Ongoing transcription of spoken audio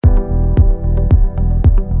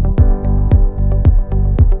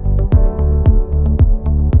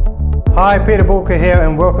Hi, Peter Walker here,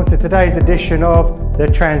 and welcome to today's edition of The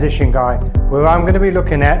Transition Guy, where I'm going to be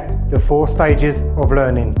looking at the 4 stages of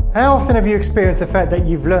learning. How often have you experienced the fact that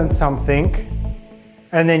you've learned something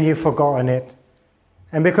and then you've forgotten it?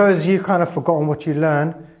 And because you've kind of forgotten what you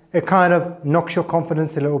learned, it kind of knocks your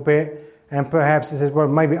confidence a little bit, and perhaps it says, well,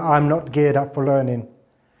 maybe I'm not geared up for learning.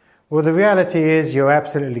 Well, the reality is you're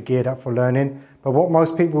absolutely geared up for learning, but what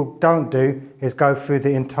most people don't do is go through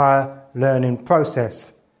the entire learning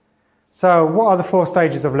process. So what are the 4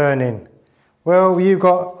 stages of learning? Well, you've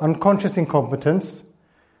got unconscious incompetence,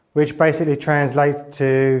 which basically translates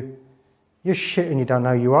to you're shit and you don't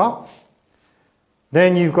know you are.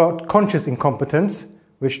 Then you've got conscious incompetence,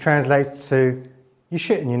 which translates to you're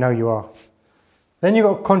shit and you know you are. Then you've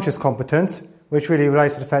got conscious competence, which really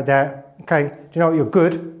relates to the fact that, okay, do you know what, you're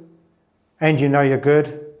good, and you know you're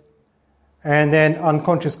good. And then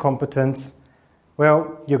unconscious competence,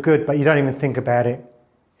 well, you're good, but you don't even think about it.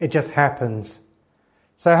 It just happens.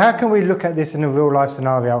 So how can we look at this in a real life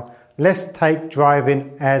scenario? Let's take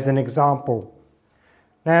driving as an example.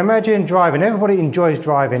 Now imagine driving. Everybody enjoys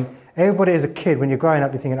driving. Everybody as a kid, when you're growing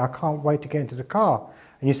up, you're thinking, I can't wait to get into the car.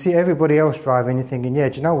 And you see everybody else driving, you're thinking, yeah,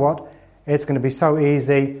 do you know what? It's going to be so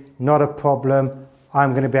easy, not a problem.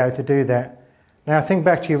 I'm going to be able to do that. Now think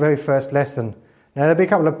back to your very first lesson. Now there'll be a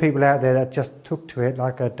couple of people out there that just took to it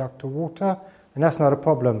like a duck to water, and that's not a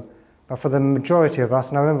problem. But for the majority of us,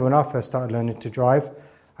 and I remember when I first started learning to drive,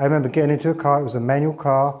 I remember getting into a car, it was a manual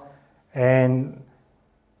car, and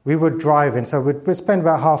we were driving, so we'd spend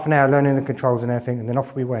about half an hour learning the controls and everything, and then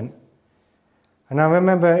off we went. And I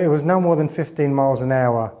remember it was no more than 15 miles an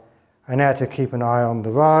hour, and I had to keep an eye on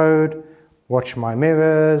the road, watch my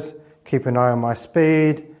mirrors, keep an eye on my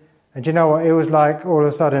speed, and you know what, it was like all of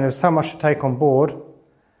a sudden there was so much to take on board,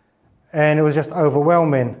 and it was just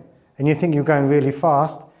overwhelming, and you think you're going really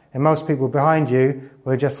fast, and most people behind you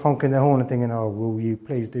were just honking their horn and thinking, oh, will you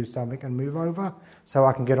please do something and move over so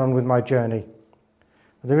I can get on with my journey.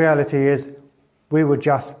 But the reality is we were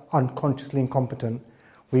just unconsciously incompetent.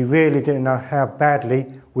 We really didn't know how badly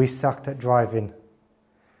we sucked at driving.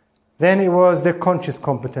 Then it was the conscious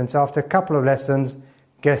competence. After a couple of lessons,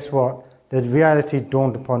 guess what? The reality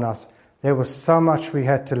dawned upon us. There was so much we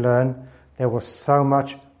had to learn. There was so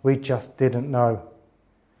much we just didn't know.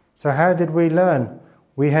 So how did we learn?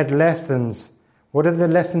 We had lessons. What did the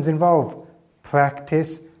lessons involve?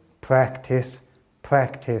 Practice, practice,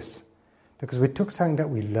 practice. Because we took something that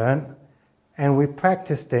we learned and we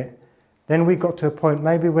practiced it. Then we got to a point,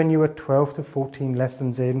 maybe when you were 12 to 14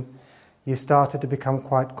 lessons in, you started to become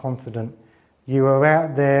quite confident. You were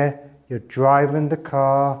out there, you're driving the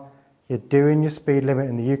car, you're doing your speed limit.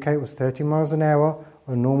 In the UK it was 30 miles an hour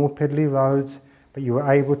on normal piddly roads, but you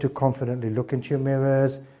were able to confidently look into your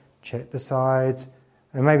mirrors, check the sides,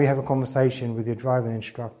 and maybe have a conversation with your driving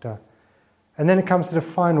instructor. And then it comes to the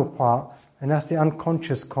final part, and that's the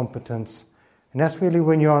unconscious competence. And that's really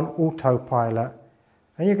when you're on autopilot.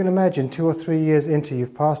 And you can imagine 2 or 3 years into,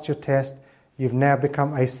 you've passed your test, you've now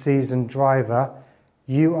become a seasoned driver,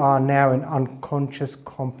 you are now in unconscious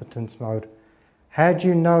competence mode. How do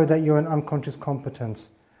you know that you're in unconscious competence?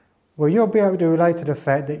 Well, you'll be able to relate to the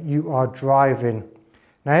fact that you are driving.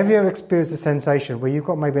 Now, have you ever experienced the sensation where you've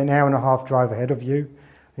got maybe an hour and a half drive ahead of you,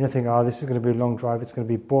 and you think, oh, this is going to be a long drive, it's going to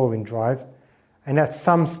be a boring drive, and at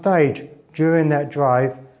some stage during that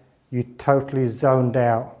drive, you totally zoned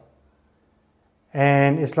out.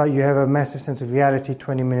 And it's like you have a massive sense of reality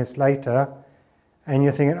 20 minutes later, and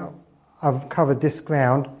you're thinking, oh, I've covered this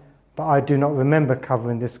ground, but I do not remember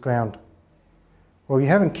covering this ground. Well, you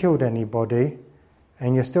haven't killed anybody,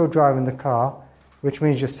 and you're still driving the car, which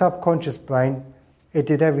means your subconscious brain, it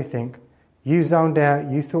did everything. You zoned out,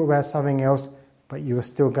 you thought about something else, but you were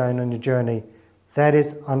still going on your journey. That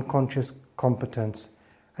is unconscious competence.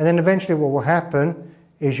 And then eventually what will happen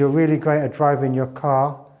is you're really great at driving your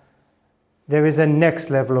car. There is a next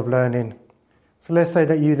level of learning. So let's say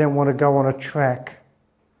that you then want to go on a track,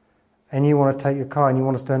 and you want to take your car and you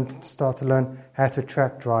want to start to learn how to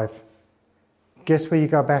track drive. Guess where you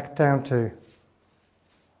go back down to?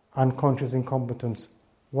 Unconscious incompetence.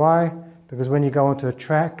 Why? Because when you go onto a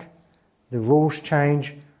track, the rules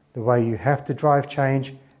change, the way you have to drive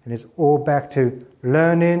change, and it's all back to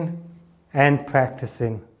learning and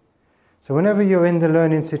practicing. So whenever you're in the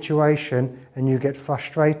learning situation and you get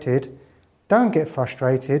frustrated, don't get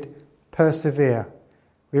frustrated, persevere.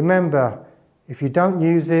 Remember, if you don't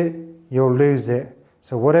use it, you'll lose it.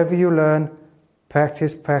 So whatever you learn,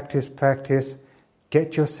 practice, practice, practice.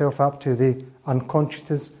 Get yourself up to the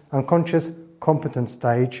unconscious competence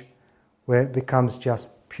stage where it becomes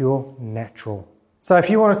just pure natural. So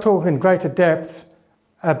if you want to talk in greater depth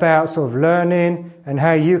about sort of learning and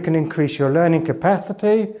how you can increase your learning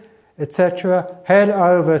capacity, etc., head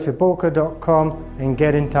over to bulka.com and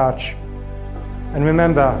get in touch. And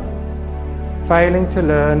remember, failing to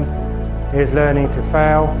learn is learning to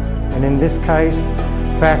fail, and in this case,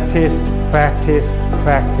 practice, practice,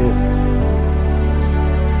 practice.